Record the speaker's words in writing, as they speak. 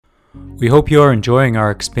We hope you are enjoying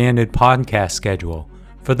our expanded podcast schedule.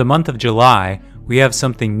 For the month of July, we have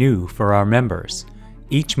something new for our members.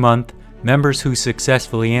 Each month, members who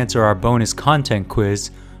successfully answer our bonus content quiz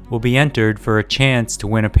will be entered for a chance to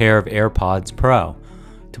win a pair of AirPods Pro.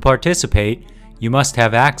 To participate, you must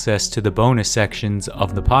have access to the bonus sections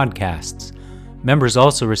of the podcasts. Members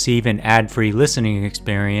also receive an ad-free listening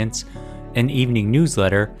experience, an evening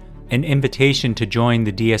newsletter, an invitation to join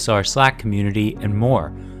the DSR Slack community, and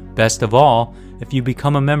more. Best of all, if you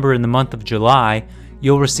become a member in the month of July,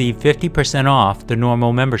 you'll receive 50% off the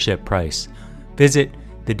normal membership price. Visit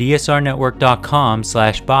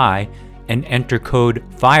thedsrnetwork.com/buy and enter code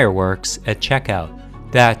FIREWORKS at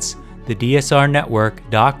checkout. That's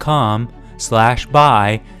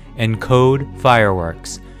thedsrnetwork.com/buy and code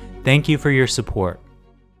FIREWORKS. Thank you for your support.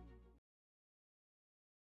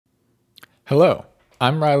 Hello,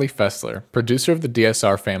 I'm Riley Fessler, producer of the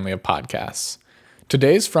DSR family of podcasts.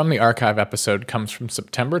 Today's From the Archive episode comes from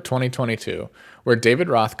September 2022, where David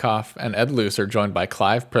Rothkopf and Ed Luce are joined by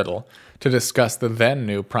Clive Priddle to discuss the then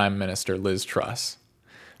new Prime Minister Liz Truss.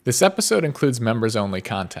 This episode includes members-only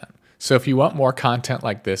content, so if you want more content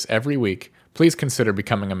like this every week, please consider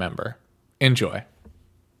becoming a member. Enjoy.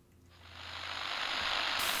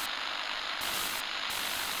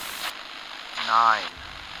 9,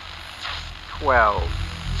 12,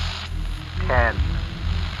 10,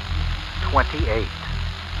 28,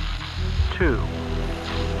 2,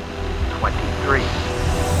 23.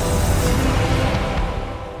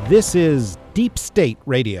 This is Deep State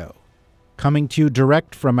Radio, coming to you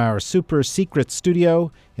direct from our super secret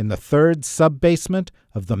studio in the third sub-basement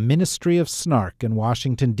of the Ministry of Snark in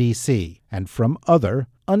Washington, D.C., and from other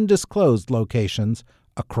undisclosed locations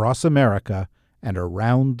across America and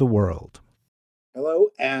around the world. Hello,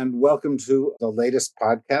 and welcome to the latest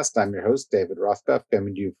podcast. I'm your host, David Rothkopf,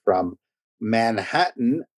 coming to you from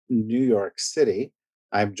Manhattan, New York City.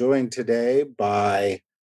 I'm joined today by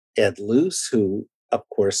Ed Luce, who, of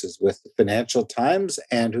course, is with the Financial Times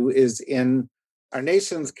and who is in our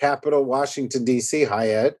nation's capital, Washington, D.C. Hi,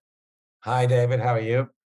 Ed. Hi, David. How are you?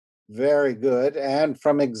 Very good. And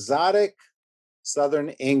from exotic southern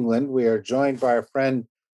England, we are joined by our friend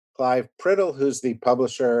Clive Priddle, who's the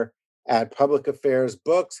publisher at Public Affairs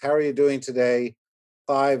Books. How are you doing today,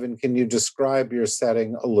 Clive? And can you describe your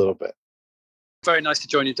setting a little bit? Very nice to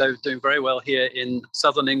join you, David. Doing very well here in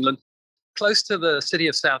southern England, close to the city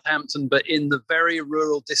of Southampton, but in the very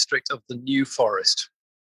rural district of the New Forest.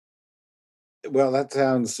 Well, that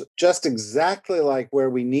sounds just exactly like where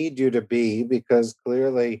we need you to be, because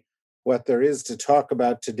clearly what there is to talk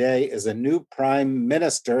about today is a new prime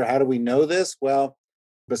minister. How do we know this? Well,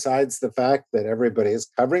 besides the fact that everybody is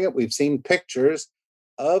covering it, we've seen pictures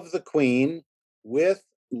of the Queen with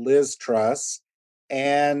Liz Truss,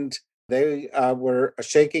 and they were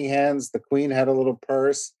shaking hands. The Queen had a little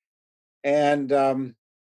purse. And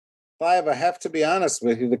Clive, I have to be honest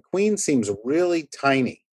with you, the Queen seems really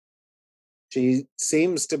tiny. She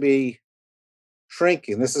seems to be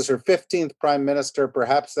shrinking. This is her 15th prime minister.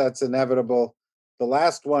 Perhaps that's inevitable. The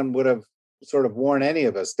last one would have sort of worn any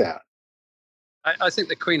of us down. I think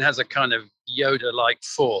the Queen has a kind of Yoda-like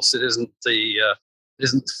force. It isn't the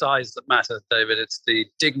size that matters, David. It's the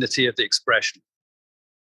dignity of the expression.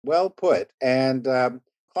 Well put. And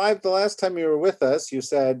Clive, the last time you were with us, you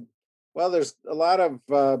said, well, there's a lot of,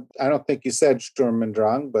 I don't think you said Sturm und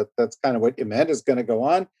Drang, but that's kind of what you meant, is going to go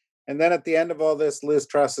on. And then at the end of all this, Liz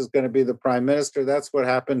Truss is going to be the prime minister. That's what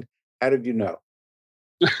happened. How did you know?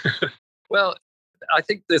 Well, I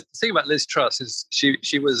think the thing about Liz Truss is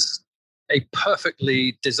she was a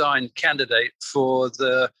perfectly designed candidate for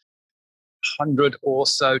the 200 or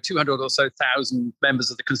so thousand members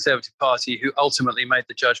of the Conservative Party who ultimately made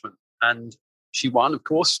the judgment. And she won, of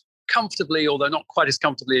course, comfortably, although not quite as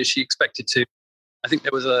comfortably as she expected to. I think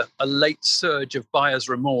there was a late surge of buyer's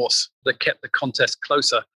remorse that kept the contest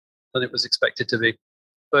closer than it was expected to be.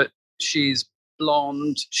 But she's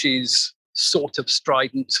blonde, she's sort of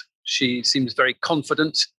strident, she seems very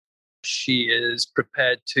confident. She is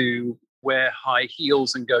prepared to wear high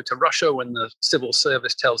heels and go to Russia when the civil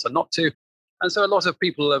service tells her not to. And so a lot of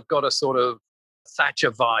people have got a sort of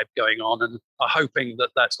Thatcher vibe going on and are hoping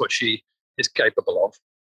that that's what she is capable of.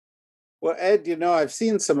 Well, Ed, I've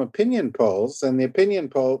seen some opinion polls, and the opinion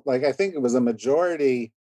poll, I think it was a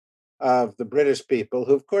majority of the British people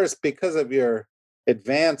who, of course, because of your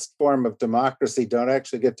advanced form of democracy, don't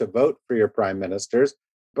actually get to vote for your prime ministers.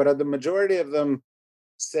 But the majority of them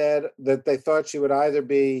said that they thought she would either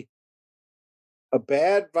be a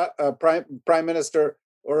bad prime minister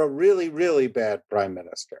or a really, really bad prime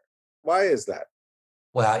minister. Why is that?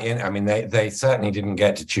 Well, I mean, they certainly didn't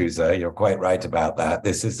get to choose her. You're quite right about that.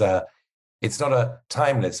 It's not a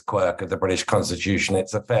timeless quirk of the British Constitution.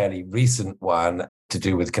 It's a fairly recent one to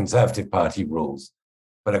do with Conservative Party rules.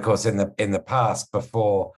 But of course, in the past,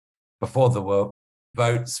 before there were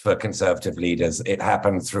votes for Conservative leaders, it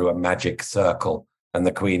happened through a magic circle, and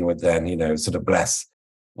the Queen would then, sort of bless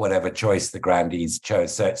whatever choice the grandees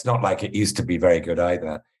chose. So it's not like it used to be very good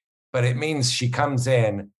either. But it means she comes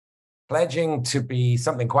in pledging to be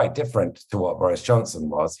something quite different to what Boris Johnson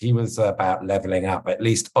was. He was about levelling up, at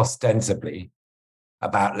least ostensibly,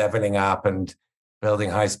 about levelling up and building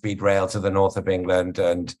high-speed rail to the north of England.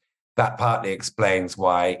 And that partly explains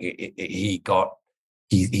why he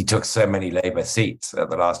took so many Labour seats at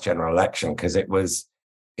the last general election, because it was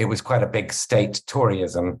quite a big state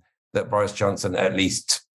Toryism that Boris Johnson, at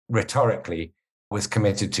least rhetorically, was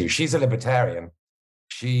committed to. She's a libertarian.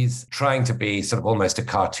 She's trying to be sort of almost a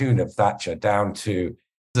cartoon of Thatcher, down to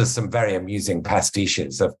there's some very amusing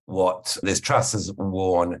pastiches of what Liz Truss has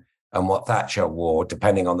worn and what Thatcher wore,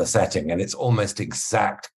 depending on the setting. And it's almost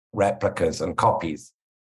exact replicas and copies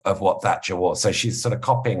of what Thatcher wore. So she's sort of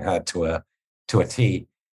copying her to a T.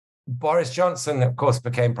 Boris Johnson, of course,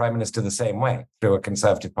 became Prime Minister the same way, through a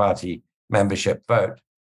Conservative Party membership vote.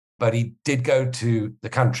 But he did go to the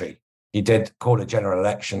country. He did call a general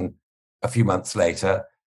election a few months later,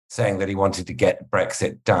 saying that he wanted to get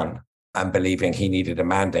Brexit done and believing he needed a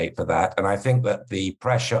mandate for that. And I think that the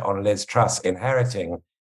pressure on Liz Truss, inheriting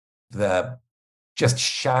the just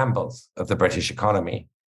shambles of the British economy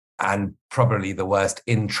and probably the worst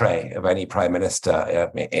in tray of any prime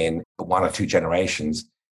minister in one or two generations,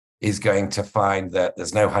 is going to find that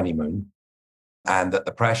there's no honeymoon, and that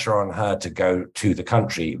the pressure on her to go to the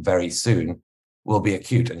country very soon will be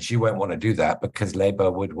acute. And she won't want to do that because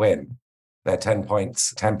Labour would win. They're 10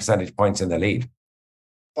 percentage points in the lead.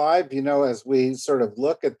 Clive, as we sort of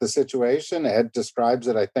look at the situation, Ed describes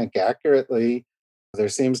it, I think, accurately. There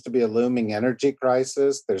seems to be a looming energy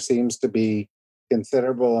crisis. There seems to be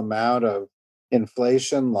considerable amount of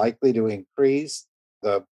inflation likely to increase.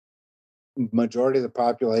 The majority of the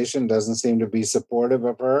population doesn't seem to be supportive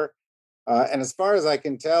of her. And as far as I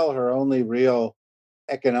can tell, her only real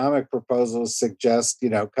economic proposals suggest,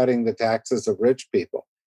 cutting the taxes of rich people,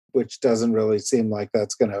 which doesn't really seem like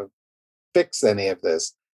that's going to fix any of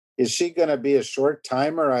this. Is she going to be a short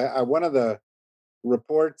timer? One of the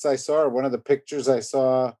reports I saw, or one of the pictures I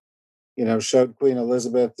saw, showed Queen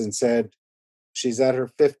Elizabeth and said she's at her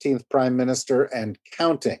 15th prime minister and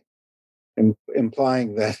counting,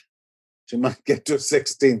 implying that she might get to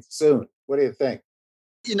 16th soon. What do you think?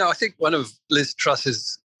 I think one of Liz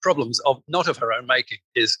Truss's problems, not of her own making,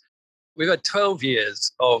 is we've had 12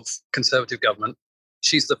 years of Conservative government.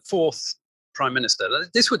 She's the fourth prime minister.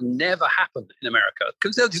 This would never happen in America.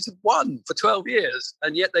 Conservatives have won for 12 years,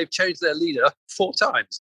 and yet they've changed their leader 4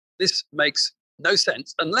 times. This makes no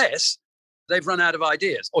sense unless they've run out of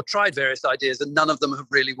ideas or tried various ideas, and none of them have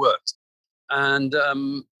really worked. And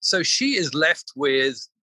so she is left with,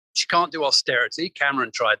 she can't do austerity.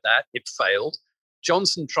 Cameron tried that. It failed.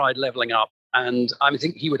 Johnson tried levelling up, and I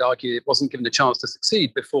think he would argue it wasn't given a chance to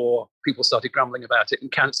succeed before people started grumbling about it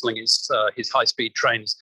and cancelling his high-speed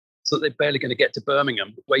trains, so that they're barely going to get to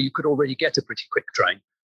Birmingham, where you could already get a pretty quick train.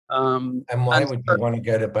 And why would you want to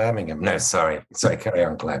go to Birmingham? No, sorry, carry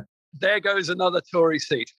on, Glenn. There goes another Tory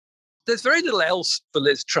seat. There's very little else for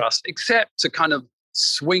Liz Truss except to kind of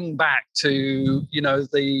swing back to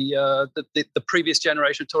the previous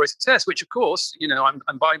generation of Tory success, which of course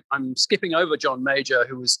I'm skipping over John Major,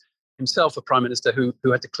 who was himself a prime minister who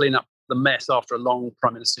had to clean up the mess after a long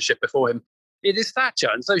prime ministership before him. It is Thatcher,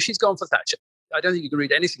 and so she's gone for Thatcher. I don't think you can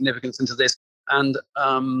read any significance into this, and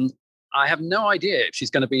I have no idea if she's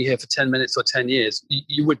going to be here for 10 minutes or 10 years.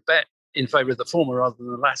 You would bet in favour of the former rather than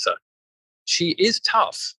the latter. She is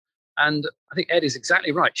tough, and I think Ed is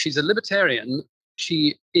exactly right. She's a libertarian.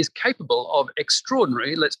 She is capable of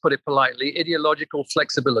extraordinary, let's put it politely, ideological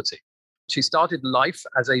flexibility. She started life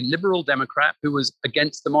as a liberal Democrat who was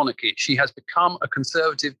against the monarchy. She has become a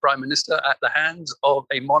conservative prime minister at the hands of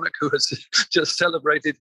a monarch who has just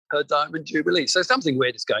celebrated her Diamond Jubilee. So something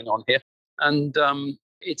weird is going on here. And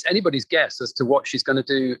it's anybody's guess as to what she's going to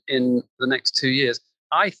do in the next 2 years.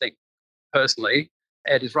 I think, personally,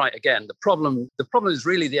 Ed is right again. The problem is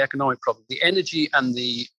really the economic problem. The energy and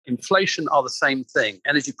the inflation are the same thing.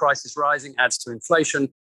 Energy prices rising adds to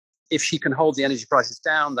inflation. If she can hold the energy prices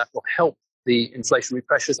down, that will help the inflationary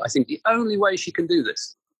pressures. I think the only way she can do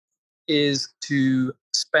this is to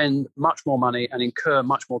spend much more money and incur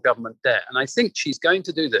much more government debt. And I think she's going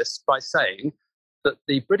to do this by saying that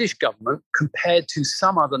the British government, compared to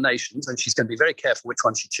some other nations, and she's going to be very careful which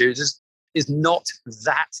one she chooses, is not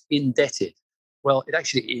that indebted. Well, it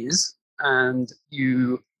actually is. And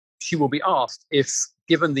she will be asked if,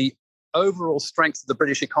 given the overall strength of the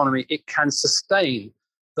British economy, it can sustain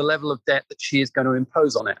the level of debt that she is going to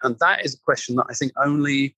impose on it. And that is a question that I think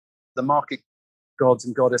only the market gods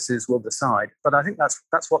and goddesses will decide. But I think that's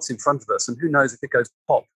what's in front of us. And who knows if it goes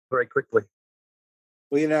pop very quickly.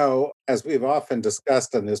 Well, as we've often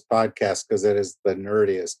discussed on this podcast, because it is the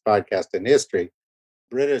nerdiest podcast in history,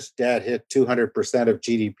 British debt hit 200% of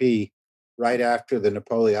GDP right after the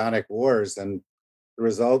Napoleonic Wars. And the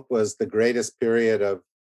result was the greatest period of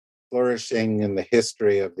flourishing in the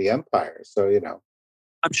history of the empire. So,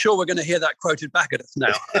 I'm sure we're going to hear that quoted back at us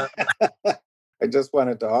now. I just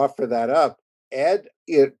wanted to offer that up. Ed,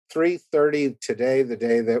 at 3:30 today, the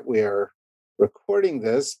day that we are recording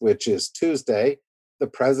this, which is Tuesday, the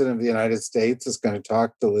President of the United States is going to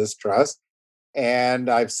talk to Liz Truss. And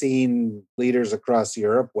I've seen leaders across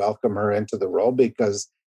Europe welcome her into the role because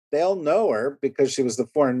they'll know her because she was the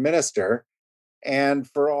foreign minister. And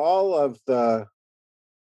for all of the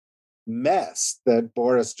mess that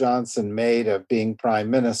Boris Johnson made of being prime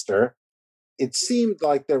minister, it seemed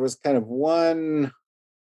like there was kind of one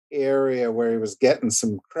area where he was getting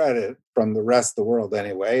some credit from the rest of the world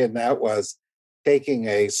anyway, and that was taking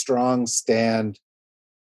a strong stand.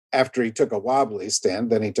 After he took a wobbly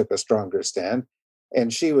stand, then he took a stronger stand.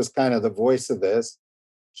 And she was kind of the voice of this.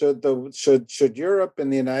 Should Europe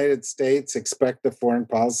and the United States expect the foreign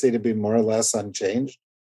policy to be more or less unchanged?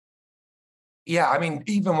 Yeah, I mean,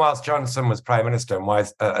 even whilst Johnson was prime minister and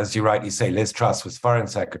whilst, as you rightly say, Liz Truss was foreign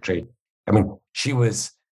secretary, I mean, she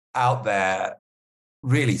was out there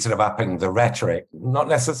really sort of upping the rhetoric, not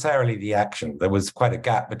necessarily the action. There was quite a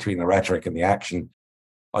gap between the rhetoric and the action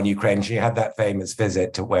on Ukraine. She had that famous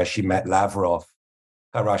visit to where she met Lavrov,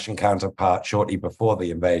 her Russian counterpart, shortly before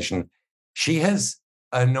the invasion. She has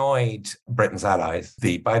annoyed Britain's allies,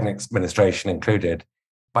 the Biden administration included,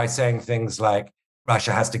 by saying things like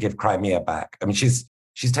Russia has to give Crimea back. I mean, she's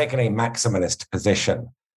taken a maximalist position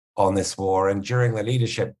on this war. And during the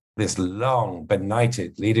leadership, this long,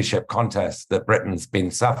 benighted leadership contest that Britain's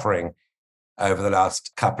been suffering over the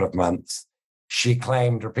last couple of months, she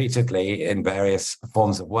claimed repeatedly in various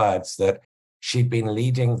forms of words that she'd been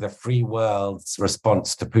leading the free world's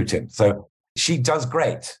response to Putin. So she does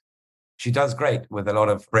great. She does great with a lot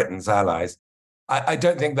of Britain's allies. I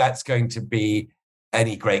don't think that's going to be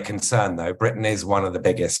any great concern, though. Britain is one of the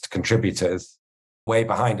biggest contributors, way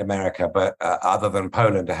behind America, but other than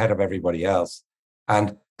Poland, ahead of everybody else.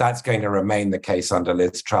 And that's going to remain the case under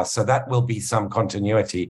Liz Truss. So that will be some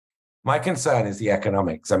continuity. My concern is the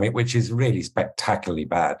economics, which is really spectacularly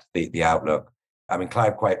bad, the outlook.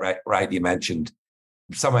 Clive quite rightly mentioned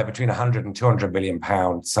somewhere between 100 and 200 million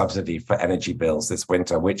pound subsidy for energy bills this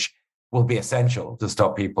winter, which will be essential to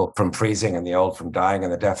stop people from freezing and the old from dying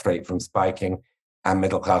and the death rate from spiking and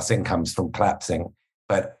middle-class incomes from collapsing.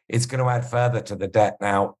 But it's going to add further to the debt.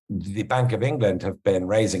 Now, the Bank of England have been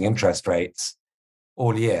raising interest rates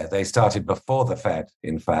all year. They started before the Fed,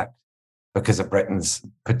 in fact, because of Britain's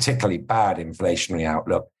particularly bad inflationary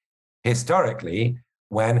outlook. Historically,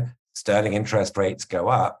 when sterling interest rates go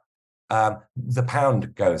up, the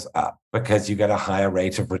pound goes up because you get a higher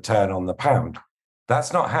rate of return on the pound.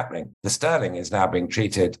 That's not happening. The sterling is now being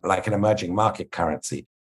treated like an emerging market currency.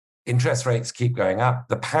 Interest rates keep going up.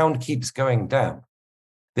 The pound keeps going down.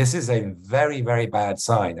 This is a very, very bad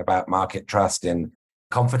sign about market trust in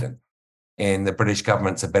confidence in the British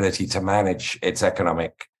government's ability to manage its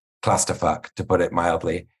economic clusterfuck, to put it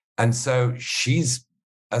mildly. And so she's,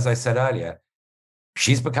 as I said earlier,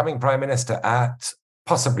 she's becoming prime minister at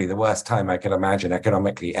possibly the worst time I can imagine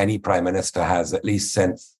economically any prime minister has, at least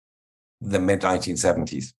since the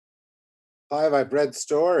mid-1970s. Clive, I've read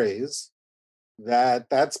stories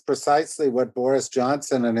that's precisely what Boris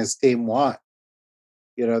Johnson and his team want.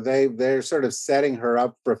 They're sort of setting her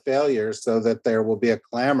up for failure so that there will be a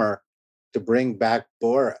clamor to bring back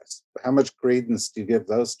Boris. How much credence do you give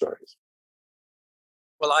those stories?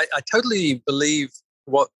 Well, I totally believe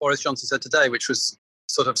what Boris Johnson said today, which was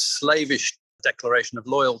sort of slavish declaration of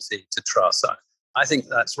loyalty to Truss. I think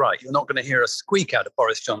that's right. You're not going to hear a squeak out of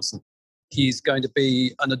Boris Johnson. He's going to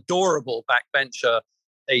be an adorable backbencher,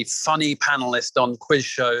 a funny panelist on quiz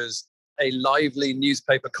shows, a lively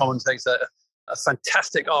newspaper commentator, a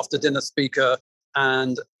fantastic after-dinner speaker,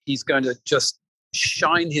 and he's going to just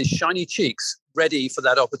shine his shiny cheeks ready for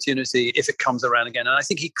that opportunity if it comes around again. And I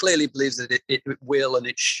think he clearly believes that it will and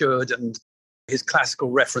it should, and his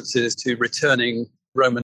classical references to returning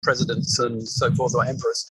Roman presidents and so forth, or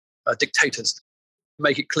emperors, dictators,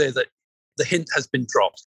 make it clear that the hint has been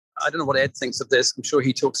dropped. I don't know what Ed thinks of this. I'm sure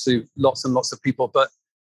he talks to lots and lots of people, but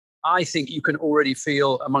I think you can already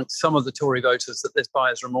feel amongst some of the Tory voters that there's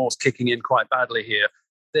buyer's remorse kicking in quite badly here.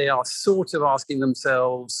 They are sort of asking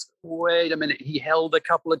themselves, wait a minute, he held a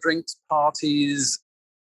couple of drinks parties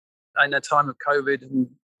in a time of COVID, and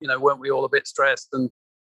weren't we all a bit stressed?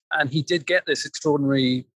 And he did get this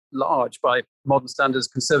extraordinary large, by modern standards,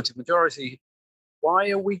 Conservative majority.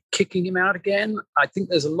 Why are we kicking him out again? I think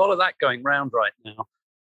there's a lot of that going round right now.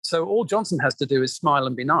 So all Johnson has to do is smile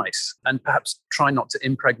and be nice, and perhaps try not to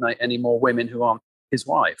impregnate any more women who aren't his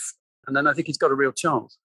wife. And then I think he's got a real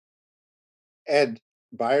chance. Ed,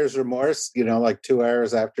 buyer's remorse, like 2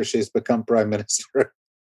 hours after she's become prime minister.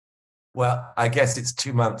 Well, I guess it's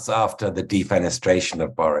 2 months after the defenestration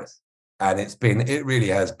of Boris. And it really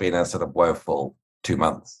has been a sort of woeful 2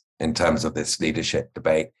 months in terms of this leadership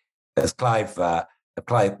debate. As Clive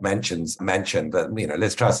mentioned that,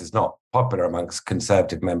 Liz Truss is not popular amongst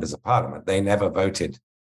Conservative members of Parliament. They never voted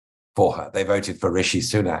for her. They voted for Rishi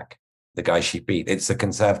Sunak, the guy she beat. It's the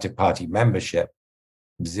Conservative Party membership,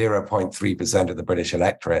 0.3% of the British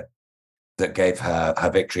electorate, that gave her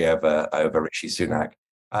victory over Rishi Sunak.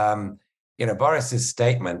 Boris's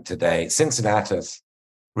statement today, Cincinnatus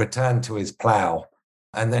returned to his plough,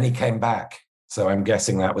 and then he came back. So I'm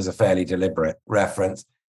guessing that was a fairly deliberate reference.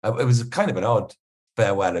 It was kind of an odd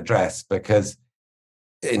farewell address, because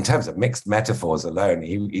in terms of mixed metaphors alone,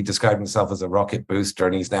 he described himself as a rocket booster,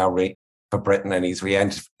 and he's now for Britain, and he's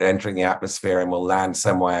re-entering the atmosphere and will land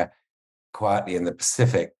somewhere quietly in the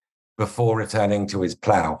Pacific before returning to his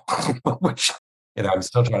plough, which, I'm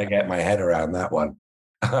still trying to get my head around that one.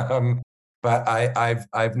 But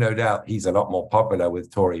I've no doubt he's a lot more popular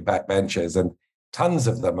with Tory backbenchers, and tons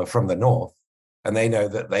of them are from the north, and they know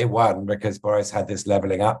that they won because Boris had this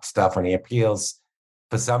levelling up stuff, and he appeals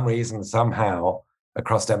for some reason, somehow,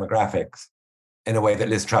 across demographics in a way that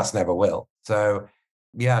Liz Truss never will. So,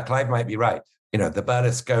 yeah, Clive might be right. The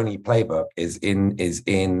Berlusconi playbook is it's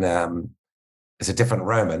a different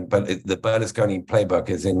Roman, but the Berlusconi playbook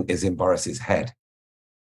is in Boris's head.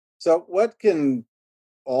 So what can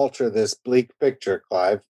alter this bleak picture,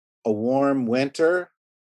 Clive? A warm winter,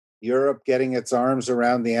 Europe getting its arms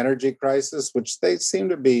around the energy crisis, which they seem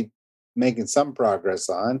to be making some progress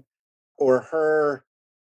on, or her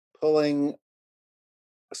pulling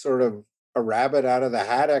sort of a rabbit out of the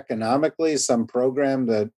hat economically, some program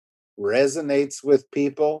that resonates with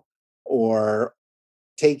people, or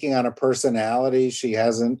taking on a personality she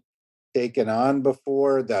hasn't taken on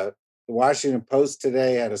before. The Washington Post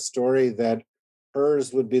today had a story that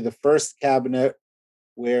hers would be the first cabinet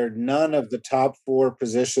where none of the top 4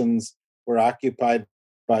 positions were occupied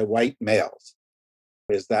by white males.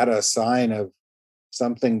 Is that a sign of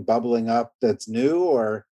something bubbling up that's new,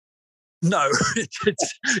 or? No,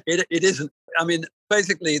 it isn't. I mean,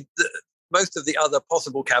 basically, most of the other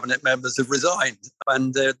possible cabinet members have resigned,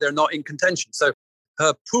 and they're not in contention. So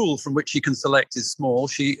her pool from which she can select is small.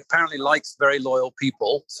 She apparently likes very loyal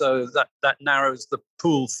people, so that narrows the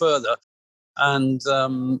pool further. And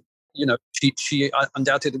she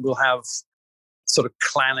undoubtedly will have sort of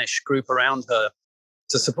clannish group around her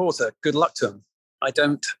to support her. Good luck to them. I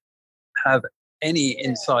don't have any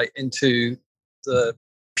insight into the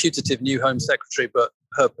putative new Home Secretary, but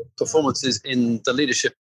her performances in the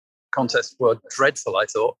leadership contest were dreadful, I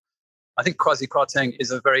thought. I think Kwasi Kwarteng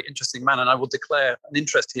is a very interesting man, and I will declare an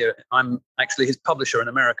interest here. I'm actually his publisher in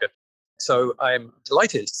America. So I'm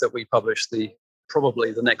delighted that we publish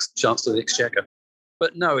probably the next Chancellor of the Exchequer.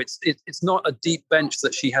 But no, it's not a deep bench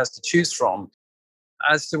that she has to choose from.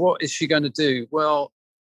 As to what is she going to do? Well,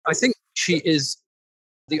 I think she is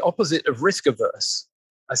the opposite of risk averse.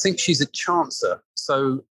 I think she's a chancer.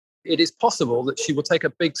 So it is possible that she will take a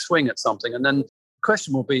big swing at something. And then the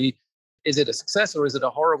question will be, is it a success or is it a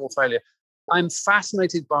horrible failure? I'm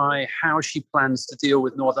fascinated by how she plans to deal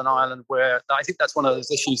with Northern Ireland, where I think that's one of those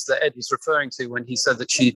issues that Ed is referring to when he said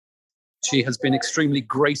that she has been extremely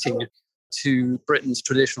grating to Britain's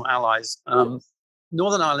traditional allies.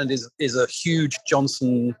 Northern Ireland is a huge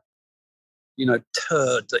Johnson,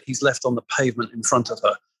 turd that he's left on the pavement in front of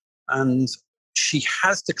her. And she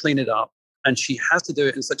has to clean it up, and she has to do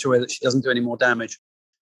it in such a way that she doesn't do any more damage.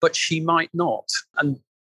 But she might not. And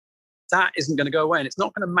that isn't going to go away. And it's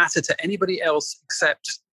not going to matter to anybody else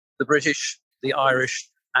except the British, the Irish,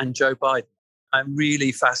 and Joe Biden. I'm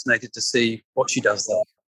really fascinated to see what she does there.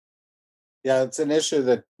 Yeah, it's an issue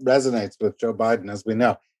that resonates with Joe Biden, as we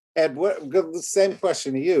know. Ed, the same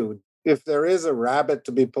question to you. If there is a rabbit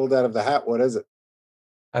to be pulled out of the hat, what is it?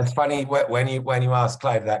 It's funny when you asked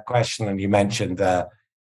Clive that question, and you mentioned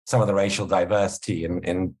some of the racial diversity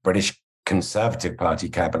in British Conservative Party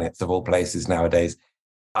cabinets of all places nowadays.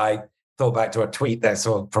 I thought back to a tweet that I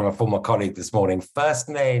saw from a former colleague this morning. First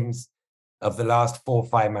names of the last four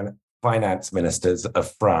finance ministers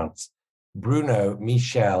of France: Bruno,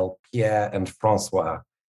 Michel, Pierre, and Francois.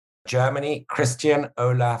 Germany: Christian,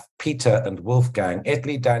 Olaf, Peter, and Wolfgang.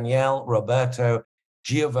 Italy: Daniele, Roberto,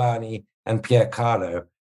 Giovanni, and Pier Carlo.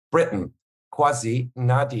 Britain: Kwasi,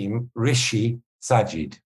 Nadim, Rishi,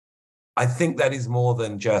 Sajid. I think that is more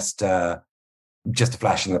than just a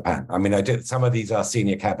flash in the pan. I mean, some of these are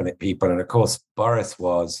senior cabinet people. And of course, Boris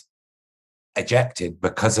was ejected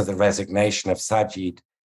because of the resignation of Sajid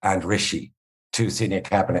and Rishi, two senior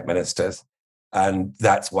cabinet ministers. And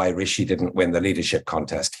that's why Rishi didn't win the leadership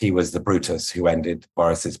contest. He was the Brutus who ended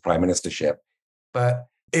Boris's prime ministership. But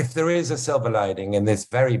if there is a silver lining in this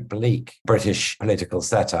very bleak British political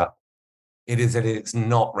setup, it is that it's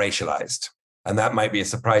not racialized. And that might be a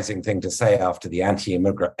surprising thing to say after the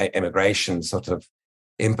anti-immigration sort of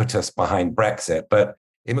impetus behind Brexit. But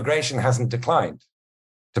immigration hasn't declined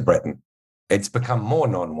to Britain. It's become more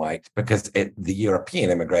non-white because the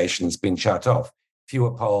European immigration has been shut off.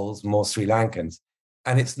 Fewer Poles, more Sri Lankans.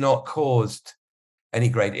 And it's not caused any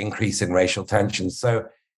great increase in racial tensions. So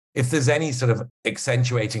if there's any sort of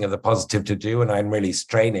accentuating of the positive to do, and I'm really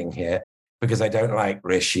straining here because I don't like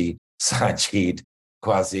Rishi, Sajid,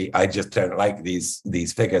 Kwasi, I just don't like these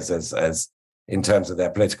figures as in terms of their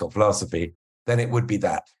political philosophy, then it would be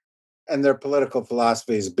that. And their political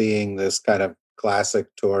philosophies being this kind of classic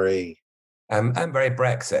Tory. And very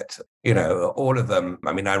Brexit. You know, all of them.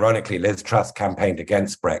 I mean, ironically, Liz Truss campaigned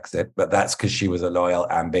against Brexit, but that's because she was a loyal,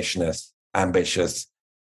 ambitious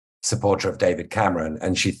supporter of David Cameron.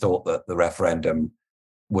 And she thought that the referendum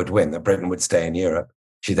would win, that Britain would stay in Europe.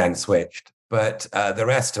 She then switched. But the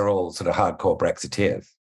rest are all sort of hardcore Brexiteers.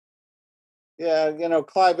 Yeah, you know,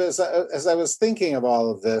 Clive, as I was thinking of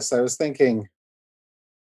all of this, I was thinking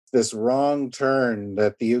this wrong turn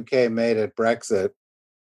that the UK made at Brexit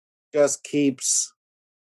just keeps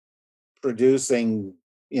producing,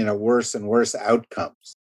 you know, worse and worse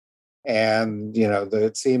outcomes. And, you know,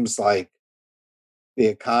 it seems like the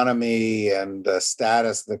economy and the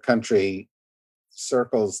status of the country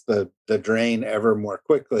circles the drain ever more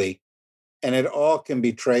quickly. And it all can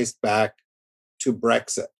be traced back to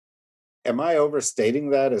Brexit. Am I overstating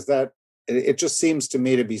that? Is that, it just seems to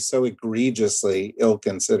me to be so egregiously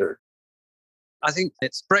ill-considered. I think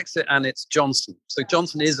it's Brexit and it's Johnson. So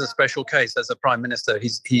Johnson is a special case as a prime minister.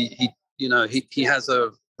 He has a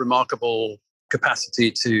remarkable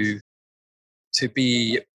capacity to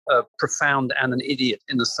be a profound and an idiot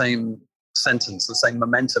in the same sentence, the same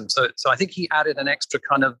momentum. So I think he added an extra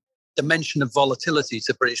kind of dimension of volatility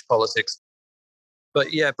to British politics.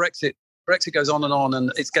 But yeah, Brexit goes on,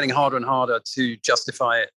 and it's getting harder and harder to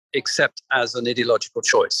justify it, except as an ideological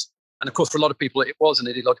choice. And of course, for a lot of people, it was an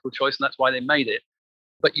ideological choice, and that's why they made it.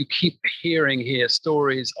 But you keep hearing here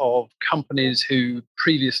stories of companies who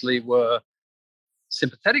previously were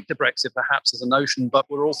sympathetic to Brexit, perhaps as a notion, but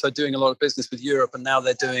were also doing a lot of business with Europe, and now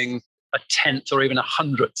they're doing a tenth or even a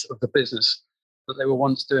hundredth of the business that they were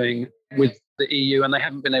once doing with the EU, and they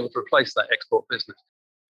haven't been able to replace that export business.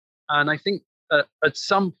 And I think at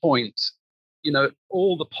some point, you know,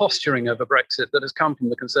 all the posturing over Brexit that has come from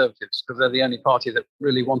the Conservatives, because they're the only party that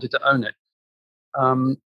really wanted to own it,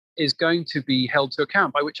 is going to be held to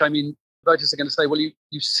account, by which I mean voters are going to say, well,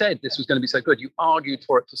 you said this was going to be so good. You argued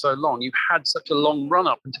for it for so long. You had such a long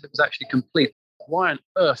run-up until it was actually complete. Why on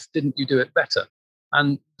earth didn't you do it better?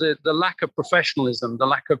 And the lack of professionalism, the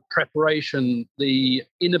lack of preparation, the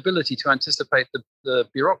inability to anticipate the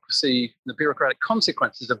bureaucracy, the bureaucratic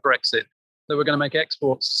consequences of Brexit that were going to make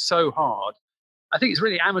exports so hard, I think it's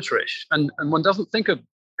really amateurish. And one doesn't think of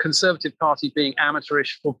Conservative Party being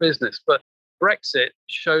amateurish for business, but Brexit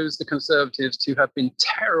shows the Conservatives to have been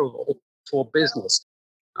terrible for business.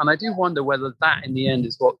 And I do wonder whether that in the end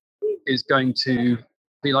is what is going to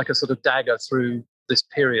be like a sort of dagger through this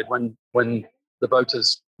period when the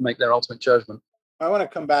voters make their ultimate judgment. I want to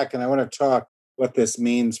come back and I want to talk what this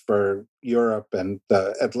means for Europe and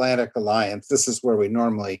the Atlantic Alliance. This is where we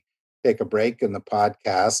normally take a break in the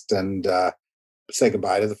podcast and say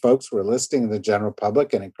goodbye to the folks who are listening in the general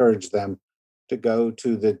public and encourage them to go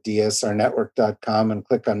to the dsrnetwork.com and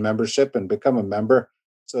click on membership and become a member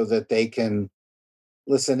so that they can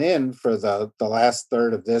listen in for the last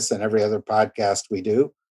third of this and every other podcast we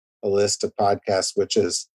do, a list of podcasts which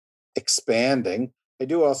is expanding. I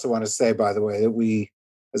do also want to say, by the way, that we,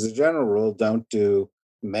 as a general rule, don't do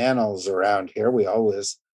manels around here. We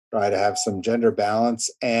always try to have some gender balance.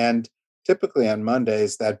 And typically on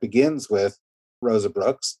Mondays, that begins with Rosa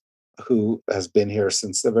Brooks, who has been here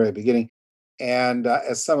since the very beginning. And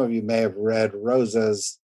as some of you may have read,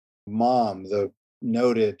 Rosa's mom, the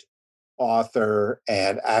noted author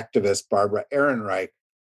and activist Barbara Ehrenreich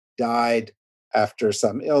died after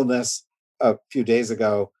some illness a few days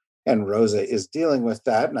ago, and Rosa is dealing with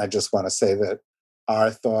that. And I just want to say that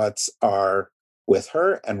our thoughts are with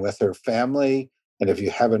her and with her family. And if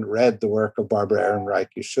you haven't read the work of Barbara Ehrenreich,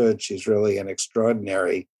 you should. She's really an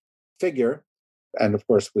extraordinary figure. And of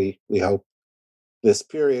course, we hope this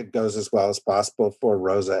period goes as well as possible for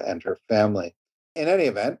Rosa and her family. In any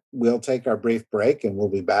event, we'll take our brief break and we'll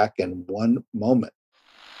be back in one moment.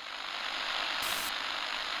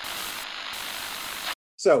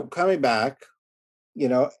 So coming back,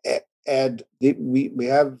 Ed, we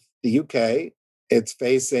have the UK. It's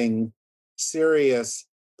facing serious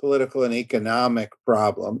political and economic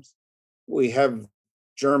problems. We have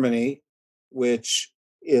Germany, which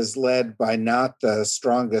is led by not the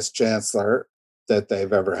strongest chancellor that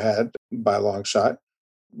they've ever had by a long shot.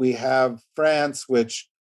 We have France, which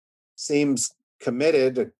seems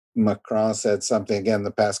committed. Macron said something again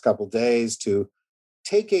the past couple of days to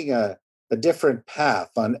taking a different path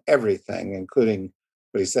on everything, including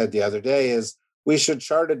what he said the other day is we should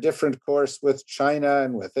chart a different course with China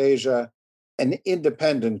and with Asia, an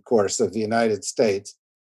independent course of the United States,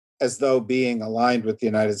 as though being aligned with the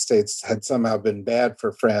United States had somehow been bad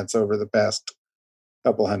for France over the past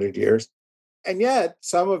couple hundred years. And yet,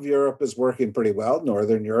 some of Europe is working pretty well.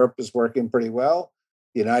 Northern Europe is working pretty well.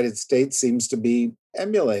 The United States seems to be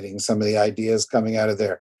emulating some of the ideas coming out of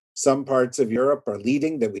there. Some parts of Europe are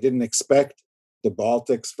leading that we didn't expect. The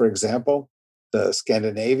Baltics, for example, the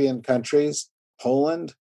Scandinavian countries,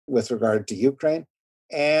 Poland, with regard to Ukraine.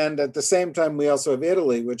 And at the same time, we also have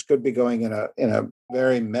Italy, which could be going in a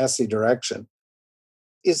very messy direction.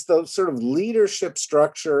 Is the sort of leadership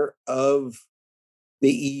structure of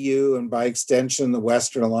the EU and by extension, the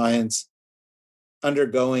Western Alliance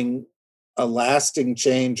undergoing a lasting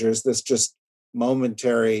change, or is this just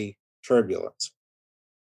momentary turbulence?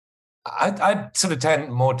 I'd sort of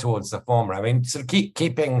tend more towards the former. I mean, sort of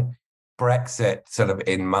keeping Brexit sort of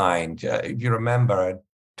in mind. If you remember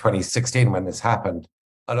 2016 when this happened,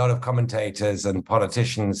 a lot of commentators and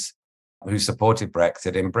politicians who supported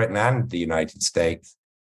Brexit in Britain and the United States,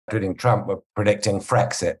 including Trump, were predicting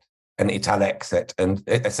Frexit and Italexit. And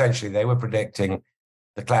essentially they were predicting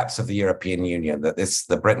the collapse of the European Union, that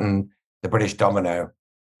the British domino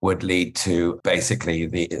would lead to basically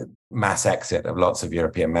the mass exit of lots of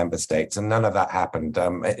European member states. And none of that happened.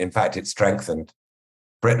 In fact, it strengthened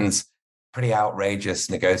Britain's pretty outrageous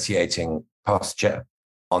negotiating posture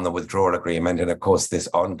on the withdrawal agreement. And of course, this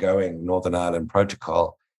ongoing Northern Ireland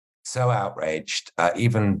protocol, so outraged,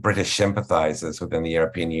 even British sympathizers within the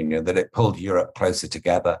European Union, that it pulled Europe closer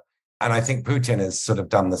together. And I think Putin has sort of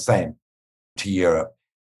done the same to Europe.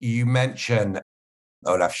 You mentioned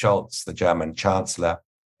Olaf Scholz, the German chancellor.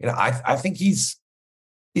 I think he's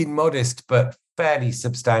in modest but fairly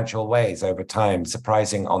substantial ways over time,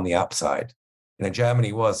 surprising on the upside.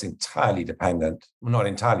 Germany was entirely dependent, not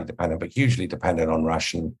entirely dependent, but hugely dependent on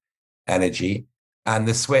Russian energy. And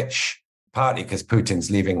the switch, partly because Putin's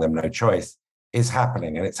leaving them no choice, is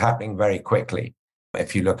happening. And it's happening very quickly.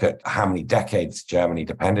 If you look at how many decades Germany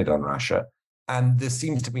depended on Russia, and there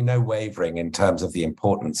seems to be no wavering in terms of the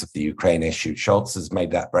importance of the Ukraine issue. Scholz has made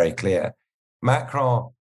that very clear. Macron,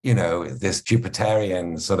 this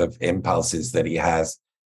Jupiterian sort of impulses that he has,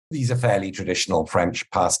 these are fairly traditional French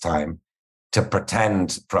pastime to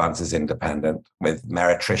pretend France is independent with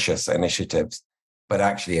meretricious initiatives, but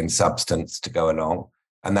actually in substance to go along.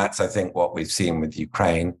 And that's, I think, what we've seen with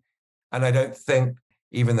Ukraine. And I don't think,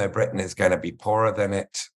 even though Britain is going to be poorer than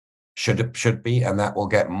it should be, and that will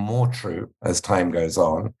get more true as time goes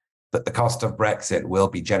on, that the cost of Brexit will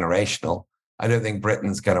be generational. I don't think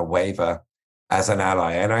Britain's going to waver as an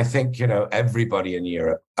ally. And I think, everybody in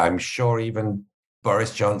Europe, I'm sure even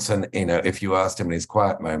Boris Johnson, if you asked him in his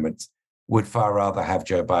quiet moments, would far rather have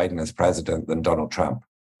Joe Biden as president than Donald Trump,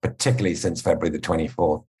 particularly since February the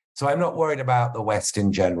 24th. So I'm not worried about the West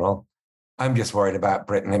in general. I'm just worried about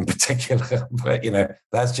Britain in particular. But,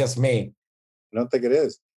 that's just me. I don't think it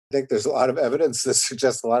is. I think there's a lot of evidence that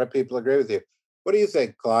suggests a lot of people agree with you. What do you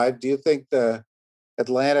think, Clive? Do you think the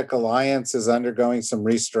Atlantic Alliance is undergoing some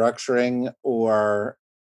restructuring, or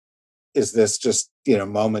is this just,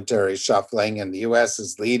 momentary shuffling and the U.S.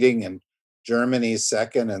 is leading and Germany's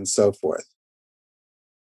second and so forth?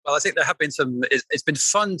 Well, I think there have been it's been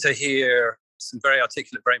fun to hear some very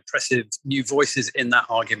articulate, very impressive new voices in that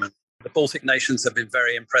argument. The Baltic nations have been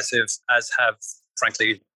very impressive, as have,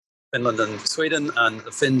 frankly, Finland and Sweden, and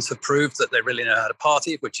the Finns have proved that they really know how to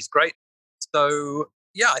party, which is great. So,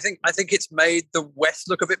 yeah, I think it's made the West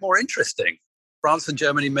look a bit more interesting. France and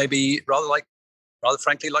Germany maybe rather like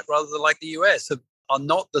the US have are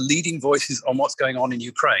not the leading voices on what's going on in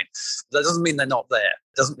Ukraine. That doesn't mean they're not there.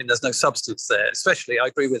 It doesn't mean there's no substance there. Especially, I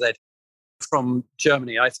agree with Ed, from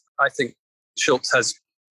Germany. I think Schulz has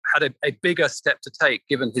had a bigger step to take,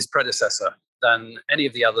 given his predecessor, than any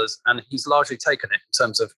of the others. And he's largely taken it in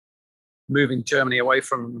terms of moving Germany away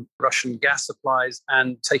from Russian gas supplies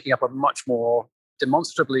and taking up a much more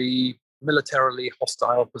demonstrably militarily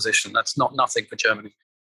hostile position. That's not nothing for Germany.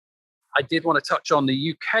 I did want to touch on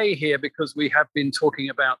the UK here because we have been talking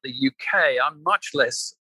about the UK. I'm much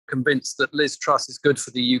less convinced that Liz Truss is good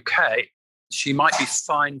for the UK. She might be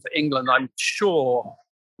fine for England. I'm sure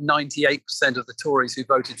 98% of the Tories who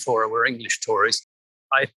voted for her were English Tories.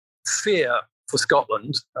 I fear for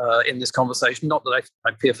Scotland in this conversation. Not that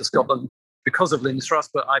I fear for Scotland because of Liz Truss,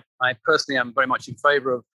 but I personally am very much in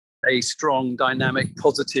favour of a strong, dynamic,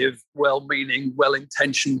 positive, well-meaning,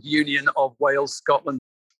 well-intentioned union of Wales, Scotland,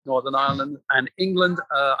 Northern Ireland and England.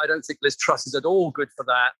 I don't think Liz Truss is at all good for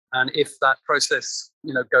that. And if that process,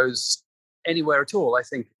 goes anywhere at all, I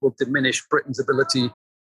think it will diminish Britain's ability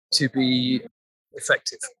to be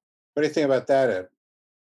effective. What do you think about that, Ed?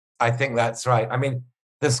 I think that's right. I mean,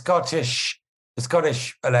 the Scottish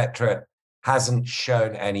electorate hasn't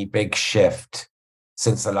shown any big shift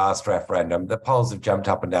since the last referendum. The polls have jumped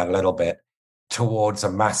up and down a little bit towards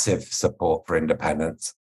a massive support for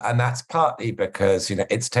independence. And that's partly because,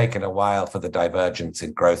 it's taken a while for the divergence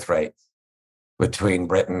in growth rates between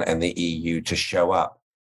Britain and the EU to show up.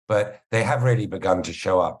 But they have really begun to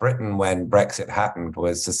show up. Britain, when Brexit happened,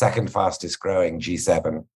 was the second fastest growing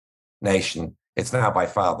G7 nation. It's now by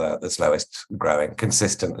far the slowest growing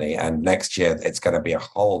consistently. And next year, it's going to be a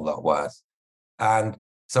whole lot worse. And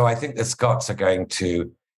so I think the Scots are going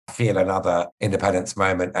to feel another independence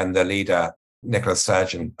moment. And the leader, Nicola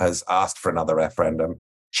Sturgeon, has asked for another referendum.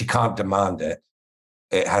 She can't demand it.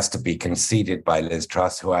 It has to be conceded by Liz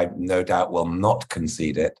Truss, who I no doubt will not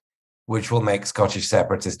concede it, which will make Scottish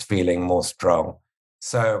separatist feeling more strong.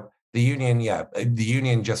 So the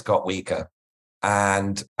union just got weaker.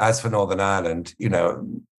 And as for Northern Ireland,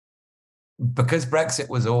 because Brexit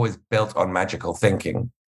was always built on magical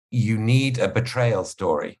thinking, you need a betrayal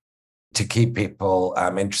story to keep people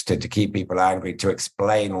interested, to keep people angry, to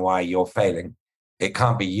explain why you're failing. It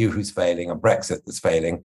can't be you who's failing or Brexit that's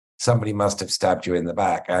failing. Somebody must have stabbed you in the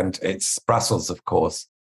back. And it's Brussels, of course,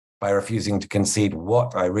 by refusing to concede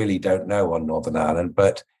what I really don't know on Northern Ireland.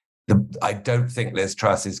 But I don't think Liz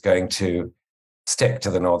Truss is going to stick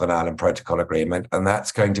to the Northern Ireland Protocol Agreement. And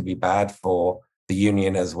that's going to be bad for the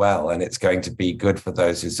Union as well. And it's going to be good for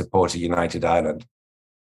those who support a united Ireland.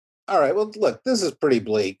 All right. Well, look, this is pretty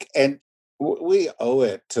bleak. And we owe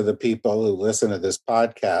it to the people who listen to this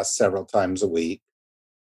podcast several times a week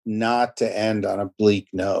not to end on a bleak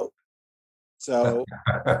note. So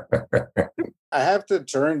I have to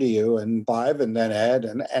turn to you and Clive and then Ed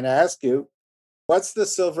and ask you, what's the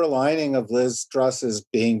silver lining of Liz Truss's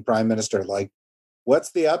being prime minister? Like,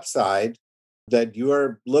 what's the upside that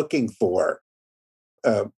you're looking for?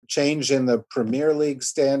 Change in the Premier League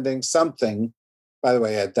standing, something. By the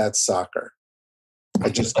way, Ed, that's soccer.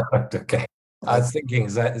 Okay. I was thinking,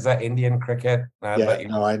 is that Indian cricket? I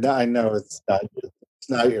know it's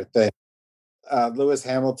not your thing. Lewis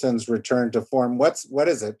Hamilton's return to form. What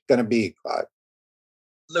is it going to be, Clive?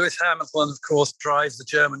 Lewis Hamilton, of course, drives the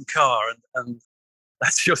German car, and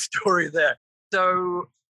that's your story there. So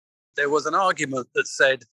there was an argument that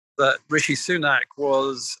said that Rishi Sunak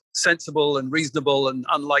was sensible and reasonable and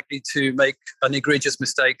unlikely to make an egregious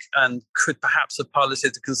mistake and could perhaps have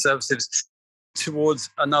piloted the Conservatives towards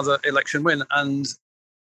another election win. And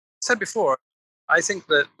said before, I think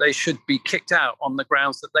that they should be kicked out on the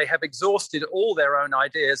grounds that they have exhausted all their own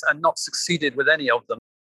ideas and not succeeded with any of them.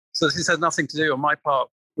 So this has nothing to do on my part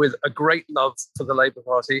with a great love for the Labour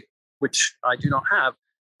Party, which I do not have.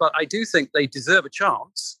 But I do think they deserve a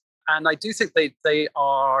chance. And I do think they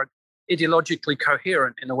are ideologically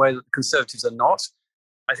coherent in a way that the Conservatives are not.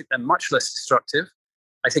 I think they're much less destructive.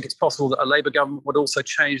 I think it's possible that a Labour government would also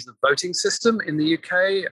change the voting system in the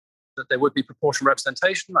UK, that there would be proportional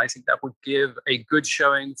representation. I think that would give a good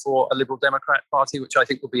showing for a Liberal Democrat Party, which I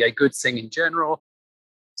think would be a good thing in general.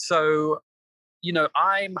 So,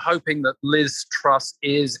 I'm hoping that Liz Truss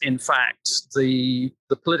is, in fact, the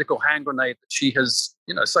political hand grenade that she has,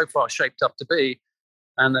 so far shaped up to be,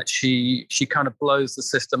 and that she kind of blows the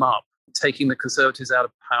system up, taking the Conservatives out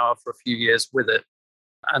of power for a few years with it,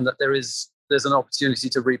 and that there's an opportunity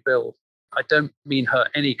to rebuild. I don't mean her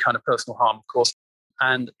any kind of personal harm, of course.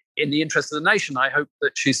 And in the interest of the nation, I hope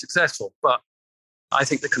that she's successful. But I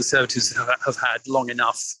think the Conservatives have had long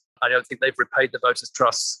enough. I don't think they've repaid the voters'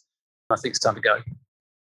 trust. I think it's time to go.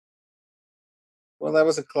 Well, that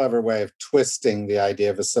was a clever way of twisting the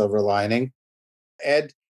idea of a silver lining.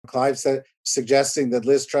 Ed, Clive said, suggesting that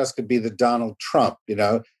Liz Truss could be the Donald Trump.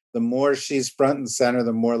 The more she's front and center,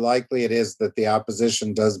 the more likely it is that the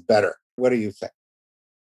opposition does better. What do you think?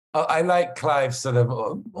 I like Clive's sort of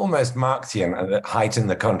almost Marxian, heighten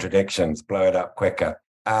the contradictions, blow it up quicker.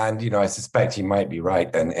 And, I suspect he might be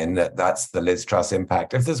right in that that's the Liz Truss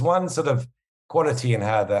impact. If there's one sort of quality in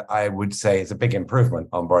her that I would say is a big improvement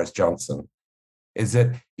on Boris Johnson, is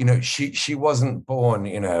that, she wasn't born,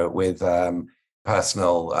 with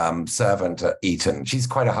personal servant at Eton. She's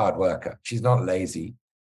quite a hard worker. She's not lazy.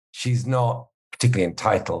 She's not particularly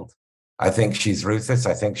entitled. I think she's ruthless.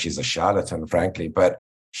 I think she's a charlatan, frankly, but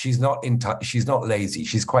she's not lazy.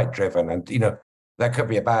 She's quite driven. And, that could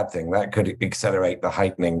be a bad thing. That could accelerate the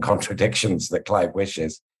heightening contradictions that Clive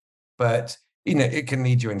wishes. But, it can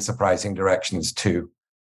lead you in surprising directions too.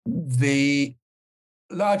 The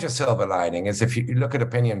larger silver lining is if you look at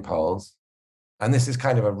opinion polls, and this is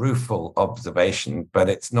kind of a rueful observation, but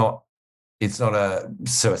it's not a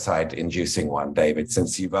suicide-inducing one, David,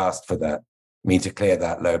 since you've asked for me to clear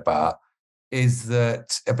that low bar, is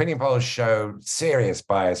that opinion polls show serious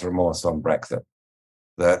buyer's remorse on Brexit.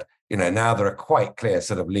 That, now there are quite clear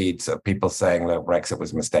sort of leads of people saying, look, Brexit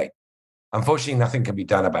was a mistake. Unfortunately, nothing can be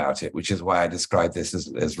done about it, which is why I describe this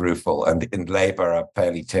as rueful. And Labour are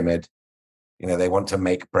fairly timid. They want to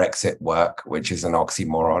make Brexit work, which is an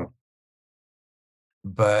oxymoron.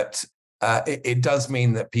 But it does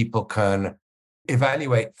mean that people can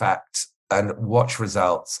evaluate facts and watch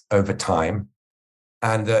results over time.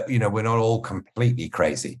 And that, we're not all completely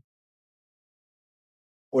crazy.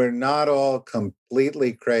 We're not all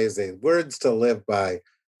completely crazy. Words to live by.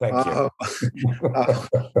 Thank you.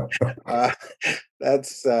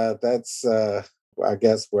 That's I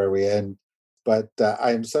guess where we end. But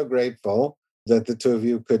I am so grateful that the two of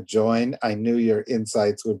you could join. I knew your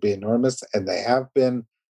insights would be enormous, and they have been.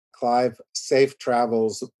 Clive, safe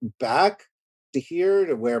travels back to here,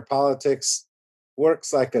 to where politics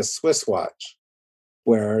works like a Swiss watch,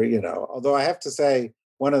 where, although I have to say,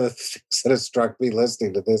 one of the things that has struck me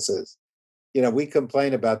listening to this is, we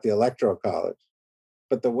complain about the Electoral College,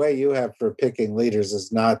 but the way you have for picking leaders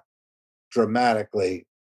is not dramatically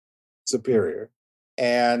superior.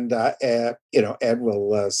 And, Ed,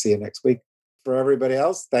 we'll see you next week. For everybody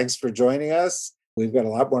else, thanks for joining us. We've got a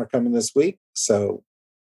lot more coming this week. So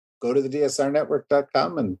go to the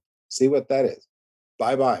DSRnetwork.com and see what that is.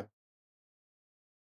 Bye-bye.